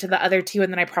then we'll get to the other two,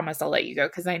 and then I promise I'll let you go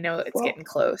because I know it's getting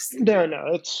close. No,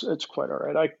 it's quite all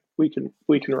right. We can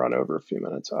run over a few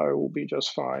minutes. I will be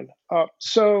just fine.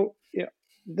 So yeah,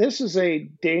 this is a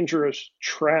dangerous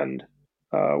trend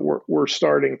we're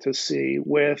starting to see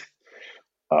with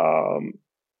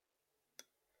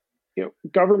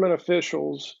government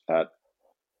officials at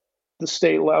the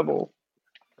state level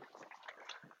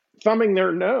thumbing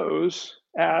their nose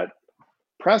at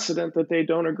precedent that they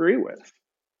don't agree with.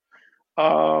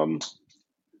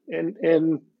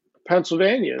 In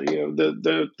Pennsylvania,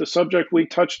 the subject we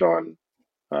touched on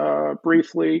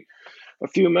briefly a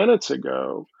few minutes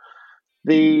ago,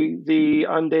 the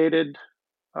undated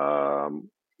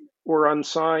or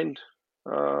unsigned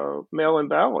mail-in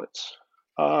ballots.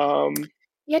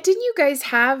 Yeah, didn't you guys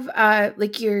have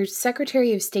your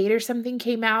Secretary of State or something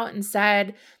came out and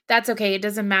said that's okay? It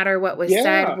doesn't matter what was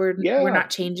said. We're not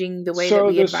changing the way that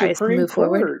we advise to move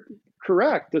forward.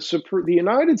 Correct. The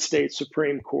United States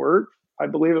Supreme Court, I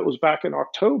believe it was back in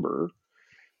October,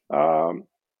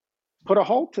 put a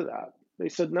halt to that. They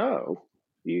said no,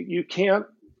 you can't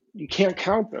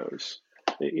count those.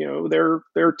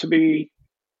 They're to be.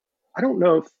 I don't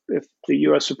know if the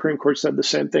U.S. Supreme Court said the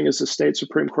same thing as the state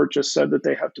Supreme Court, just said that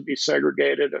they have to be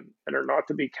segregated and are not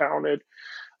to be counted.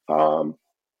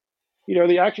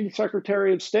 The acting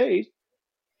Secretary of State,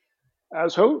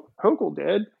 as Hochul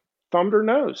did, thumbed her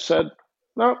nose, said,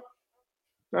 no,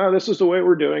 this is the way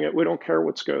we're doing it. We don't care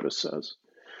what SCOTUS says.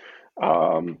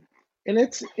 And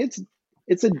it's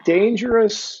a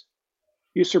dangerous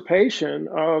usurpation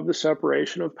of the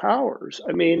separation of powers.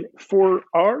 I mean, for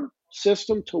our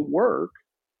system to work,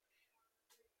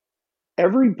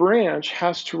 every branch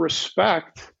has to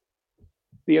respect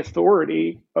the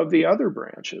authority of the other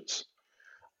branches.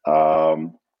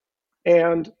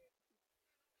 And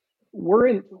we're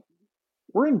in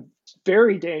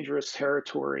very dangerous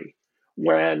territory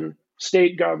when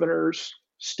state governors,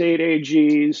 state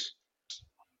AGs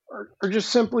are just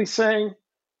simply saying,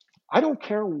 I don't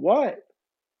care what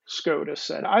SCOTUS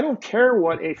said. I don't care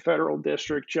what a federal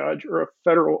district judge or a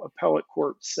federal appellate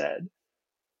court said.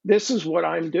 This is what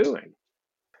I'm doing.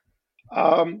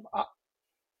 And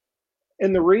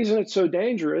the reason it's so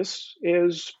dangerous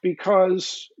is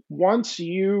because once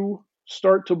you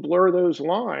start to blur those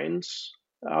lines,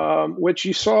 which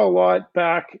you saw a lot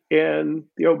back in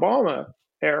the Obama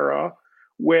era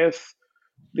with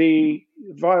the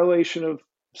violation of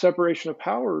separation of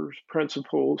powers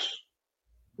principles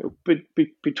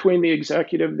between the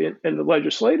executive and the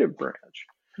legislative branch.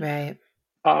 Right.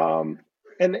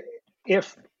 And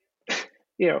if,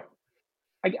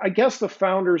 I guess the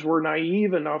founders were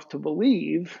naive enough to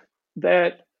believe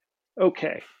that,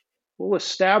 okay, we'll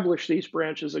establish these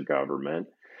branches of government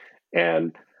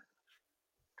and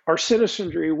our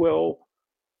citizenry will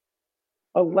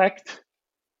elect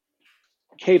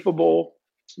capable,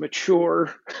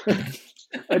 mature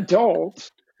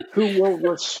adults who will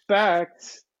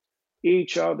respect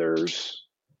each other's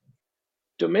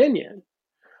dominion.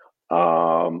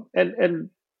 And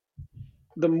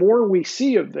the more we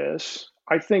see of this,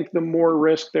 I think the more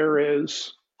risk there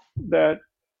is that,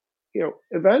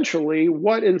 eventually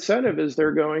what incentive is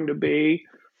there going to be,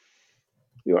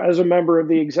 as a member of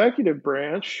the executive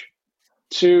branch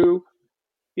to,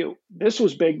 this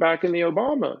was big back in the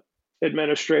Obama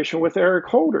administration with Eric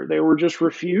Holder. They were just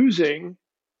refusing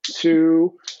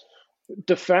to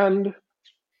defend,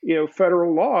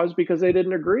 federal laws because they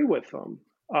didn't agree with them.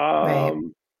 Right.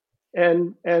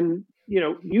 And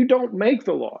you don't make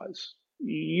the laws.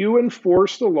 You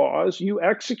enforce the laws. You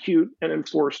execute and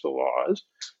enforce the laws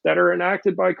that are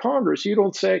enacted by Congress. You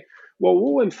don't say, well,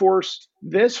 we'll enforce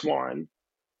this one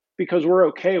because we're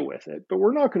okay with it, but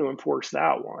we're not going to enforce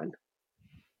that one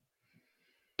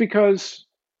because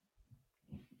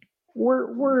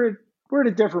we're at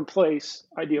a different place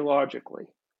ideologically.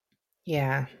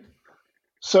 Yeah.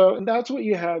 So and that's what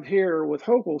you have here with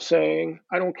Hochul saying,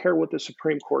 I don't care what the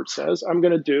Supreme Court says. I'm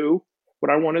going to do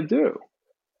what I want to do.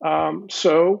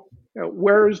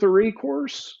 Where is the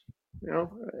recourse?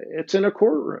 It's in a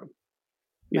courtroom.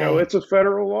 Right. It's a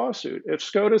federal lawsuit. If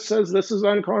SCOTUS says this is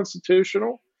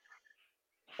unconstitutional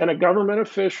and a government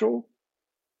official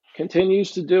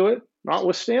continues to do it,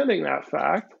 notwithstanding that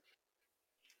fact,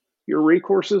 your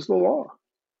recourse is the law.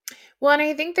 Well, and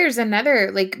I think there's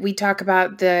another, like we talk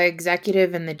about the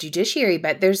executive and the judiciary,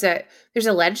 but there's a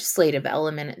legislative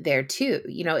element there too.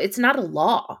 It's not a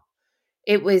law.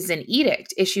 It was an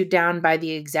edict issued down by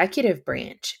the executive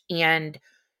branch. And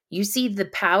you see the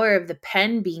power of the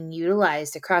pen being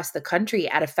utilized across the country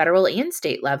at a federal and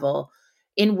state level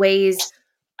in ways,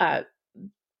 uh,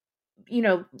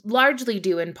 largely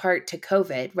due in part to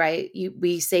COVID, right?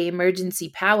 We say emergency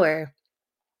power,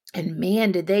 and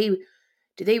man, did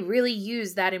they really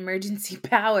use that emergency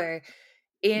power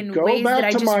in Go ways that back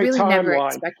I to just my really never timeline.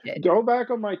 expected. Go back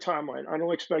on my timeline. I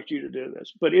don't expect you to do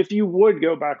this, but if you would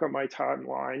go back on my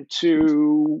timeline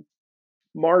to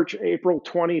March, April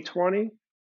 2020,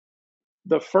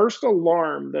 the first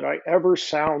alarm that I ever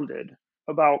sounded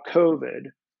about COVID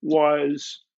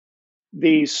was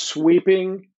these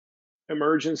sweeping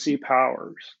emergency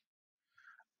powers.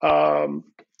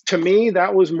 To me,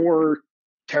 that was more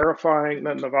terrifying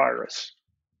than the virus,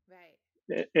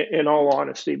 Right. in all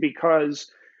honesty,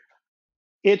 because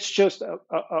it's just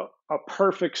a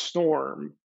perfect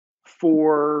storm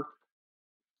for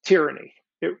tyranny.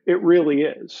 It really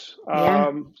is.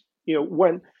 Yeah.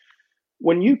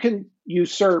 When you can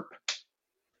usurp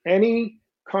any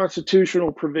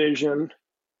constitutional provision,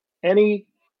 any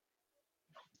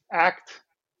act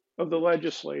of the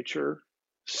legislature,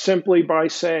 simply by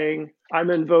saying, I'm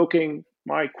invoking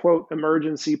my quote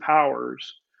emergency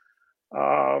powers.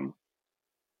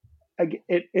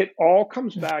 It all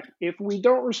comes back. If we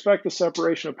don't respect the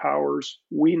separation of powers,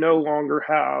 we no longer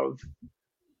have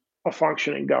a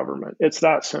functioning government. It's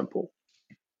that simple.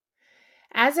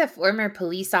 As a former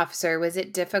police officer, was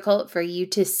it difficult for you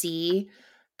to see,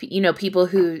 people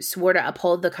who swore to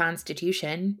uphold the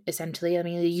Constitution, essentially? I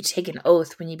mean, you take an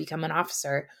oath when you become an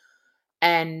officer,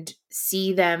 and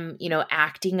see them,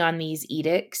 acting on these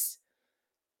edicts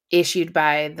issued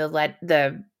by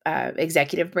the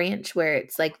executive branch, where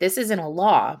it's like, this isn't a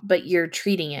law, but you're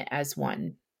treating it as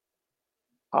one.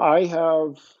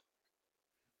 I've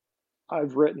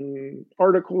written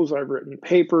articles, I've written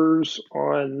papers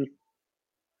on,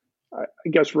 I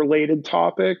guess, related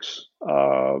topics.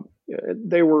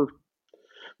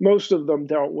 Most of them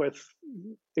dealt with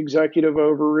executive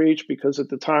overreach, because at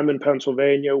the time in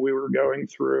Pennsylvania, we were going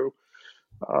through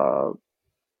a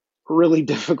really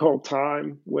difficult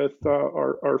time with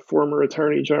our former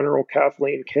Attorney General,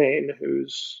 Kathleen Kane,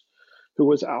 who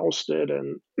was ousted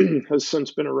and has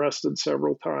since been arrested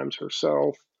several times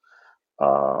herself.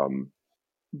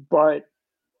 But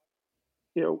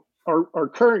our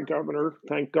current governor,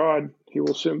 thank God, he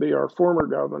will soon be our former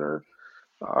governor,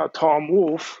 Tom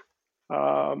Wolf,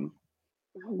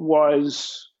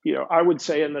 was, I would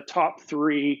say, in the top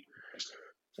three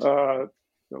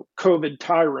COVID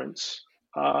tyrants.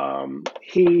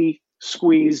 He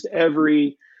squeezed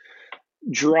every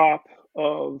drop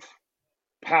of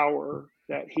power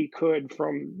that he could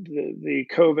from the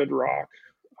COVID rock,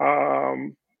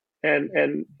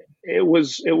 and it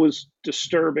was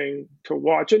disturbing to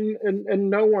watch. And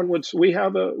no one would. We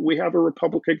have a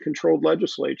Republican controlled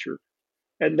legislature,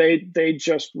 and they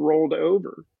just rolled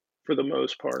over for the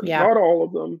most part. Yeah. Not all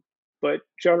of them, but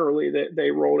generally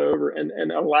they rolled over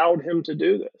and allowed him to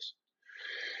do this.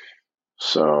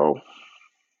 So,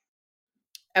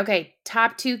 okay,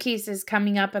 top 2 cases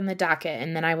coming up on the docket,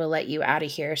 and then I will let you out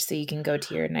of here so you can go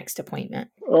to your next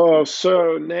appointment. Oh,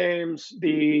 so names: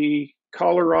 the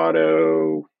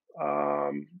Colorado,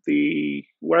 the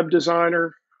web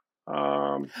designer.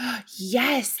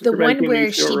 Yes, the one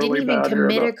where she didn't really even bad here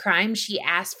commit a about- crime. She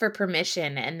asked for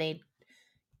permission, and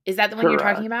is that the one you're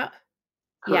talking about?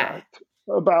 Correct.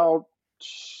 About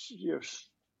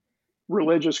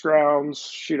religious grounds.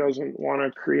 She doesn't want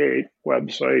to create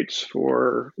websites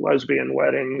for lesbian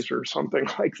weddings or something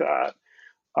like that.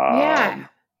 Yeah.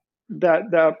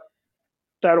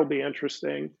 That'll be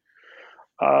interesting.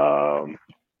 The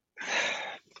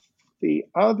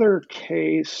other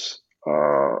case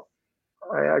I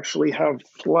actually have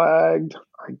flagged.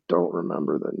 I don't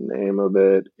remember the name of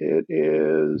it. It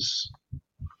is.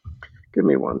 Give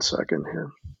me 1 second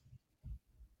here.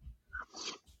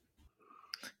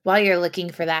 While you're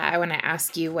looking for that, I want to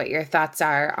ask you what your thoughts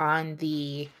are on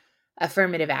the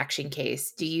affirmative action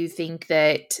case. Do you think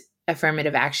that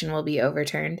affirmative action will be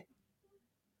overturned?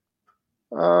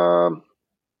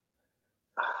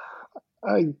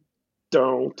 I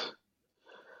don't.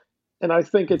 And I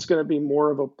think it's going to be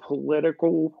more of a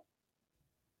political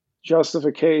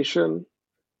justification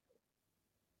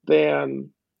than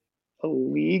a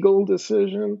legal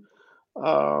decision.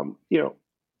 You know,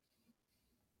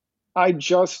 I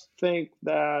just think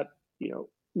that,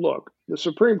 look, the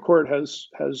Supreme Court has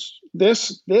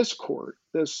this court,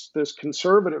 this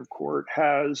conservative court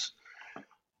has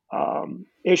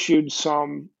issued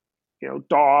some,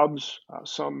 Dobbs,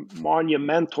 some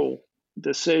monumental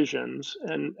decisions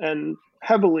and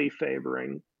heavily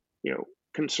favoring,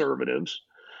 conservatives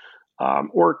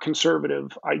or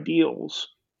conservative ideals.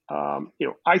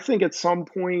 I think at some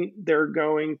point they're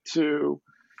going to,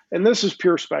 and this is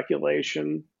pure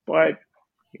speculation, but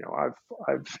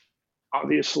I've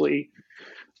obviously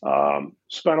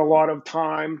spent a lot of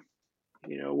time,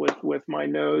 with my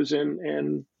nose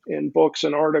in books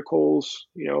and articles,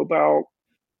 about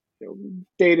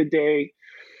day to day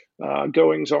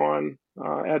goings on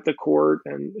at the court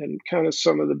and kind of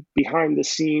some of the behind the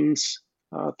scenes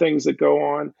things that go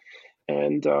on.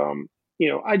 And,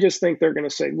 I just think they're going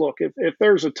to say, look, if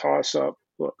there's a toss up,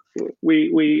 look,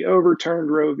 we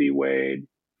overturned Roe v. Wade.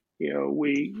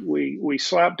 We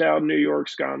slapped down New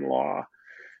York's gun law.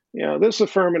 This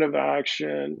affirmative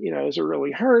action, is it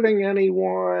really hurting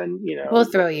anyone? We'll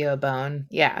throw you a bone.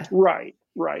 Yeah. Right.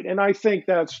 And I think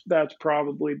that's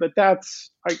probably, but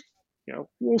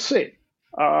we'll see.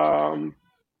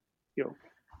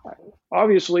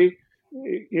 Obviously,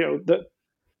 the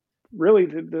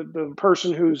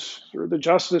person or the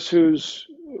justice who's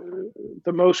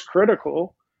the most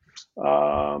critical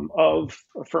of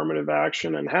affirmative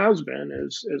action and has been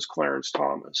is Clarence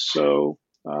Thomas. So,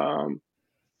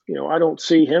 I don't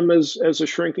see him as a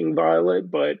shrinking violet,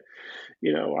 but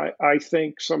I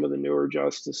think some of the newer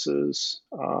justices,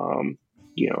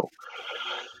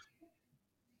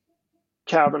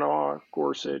 Kavanaugh,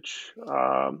 Gorsuch,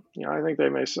 I think they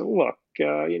may say, look,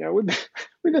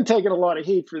 we've been taking a lot of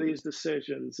heat for these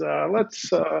decisions. Let's,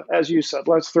 as you said,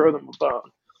 let's throw them a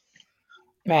bone.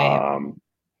 Right.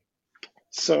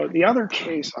 So the other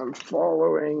case I'm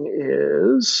following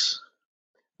is,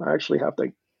 I actually have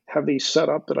to have these set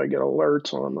up that I get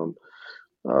alerts on them.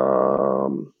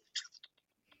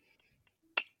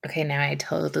 Okay, now I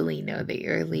totally know that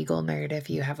you're a legal nerd if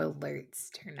you have alerts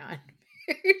turned on.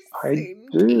 I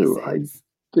do.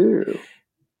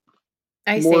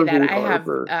 I say that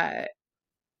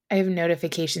I have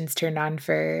notifications turned on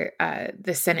for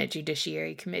the Senate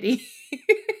Judiciary Committee.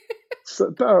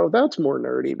 So that's more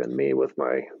nerdy than me with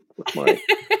my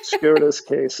SCOTUS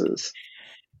cases.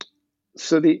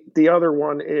 So the other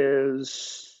one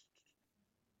is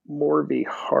Moore v.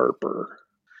 Harper.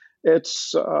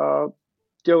 It's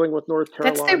dealing with North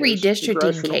Carolina. That's the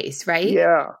redistricting case, right?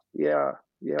 Yeah.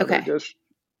 Okay.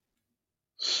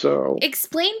 So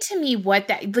explain to me what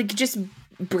that, like, just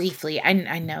briefly.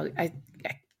 I know I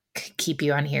could keep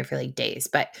you on here for like days,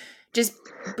 but just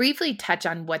briefly touch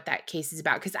on what that case is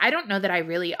about, because I don't know that I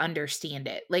really understand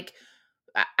it. Like,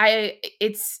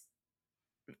 it's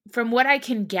from what I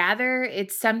can gather,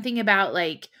 it's something about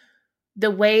like the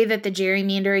way that the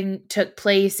gerrymandering took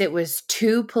place. It was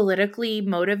too politically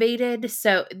motivated.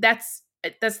 So that's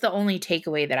the only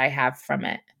takeaway that I have from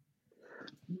it.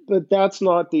 But that's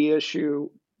not the issue.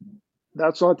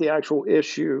 That's not the actual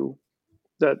issue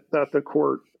that the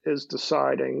court is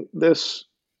deciding. This,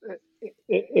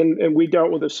 and we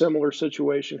dealt with a similar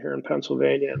situation here in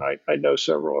Pennsylvania, and I know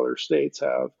several other states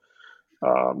have.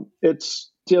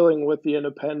 It's dealing with the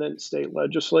independent state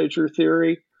legislature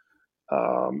theory,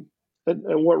 and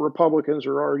what Republicans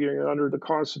are arguing under the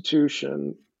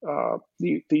Constitution,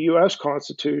 the U.S.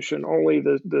 Constitution, only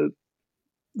the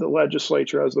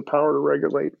legislature has the power to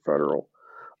regulate federal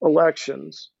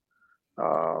elections,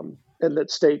 and that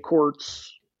state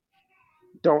courts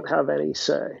don't have any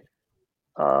say.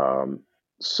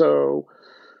 So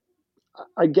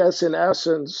I guess in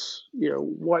essence,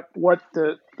 what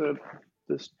the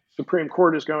Supreme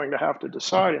Court is going to have to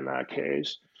decide in that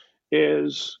case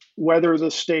is whether the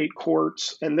state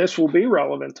courts, and this will be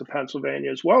relevant to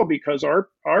Pennsylvania as well, because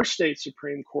our state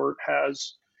Supreme Court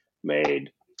has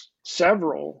made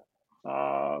several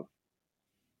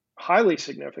highly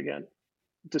significant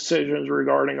decisions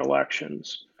regarding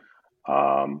elections.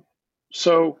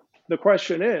 So the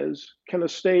question is, can a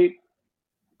state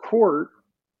court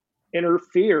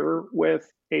interfere with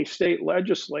a state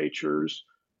legislature's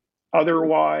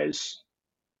otherwise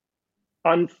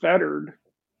unfettered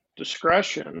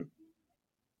discretion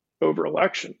over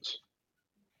elections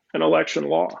and election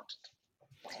law?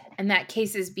 And that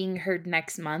case is being heard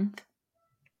next month?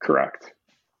 Correct.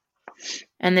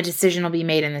 And the decision will be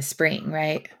made in the spring,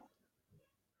 right?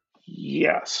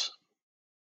 Yes.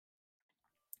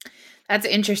 That's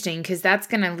interesting because that's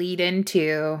going to lead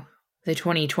into the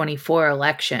 2024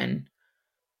 election.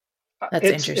 That's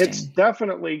interesting. It's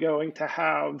definitely going to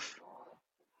have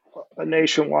a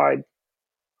nationwide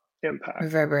impact.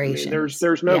 Reverberations. I mean,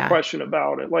 there's no question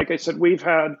about it. Like I said, we've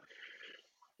had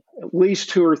at least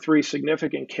 2 or 3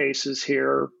 significant cases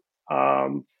here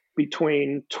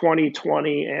between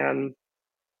 2020 and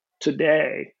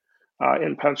today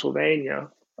in Pennsylvania,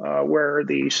 where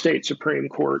the state Supreme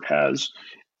Court has,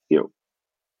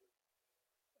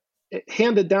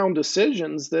 handed down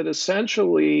decisions that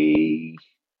essentially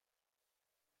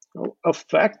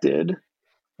affected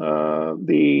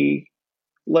the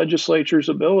legislature's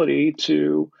ability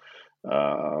to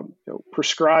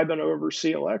prescribe and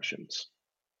oversee elections.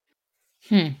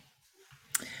 Well,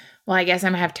 I guess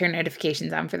I'm going to have to turn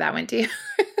notifications on for that one too.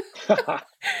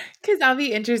 Because I'll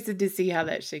be interested to see how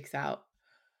that shakes out.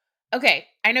 Okay,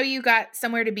 I know you got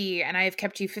somewhere to be, and I have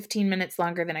kept you 15 minutes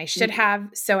longer than I should have.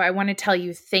 So I want to tell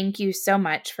you thank you so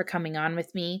much for coming on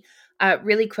with me.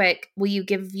 Really quick, will you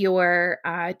give your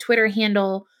Twitter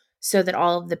handle so that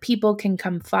all of the people can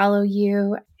come follow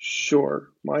you? Sure.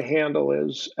 My handle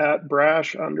is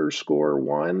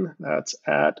 @brash_1. That's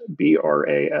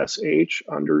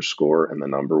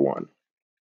 @BRASH_1.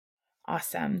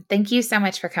 Awesome. Thank you so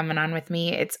much for coming on with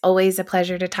me. It's always a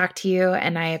pleasure to talk to you,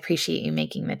 and I appreciate you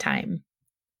making the time.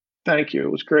 Thank you.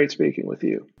 It was great speaking with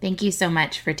you. Thank you so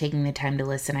much for taking the time to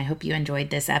listen. I hope you enjoyed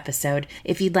this episode.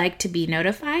 If you'd like to be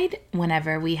notified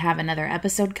whenever we have another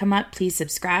episode come up, please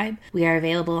subscribe. We are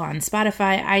available on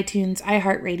Spotify, iTunes,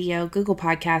 iHeartRadio, Google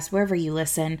Podcasts, wherever you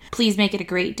listen. Please make it a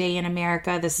great day in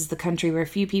America. This is the country where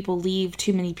few people leave,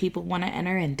 too many people want to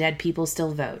enter, and dead people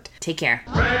still vote. Take care.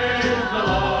 Praise the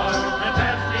Lord, and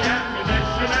pass the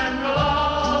ammunition, and we'll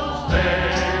all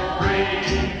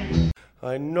stay free.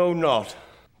 I know not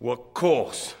what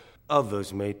course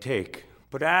others may take,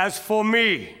 but as for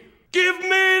me, give me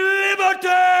liberty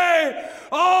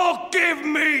or give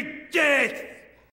me death!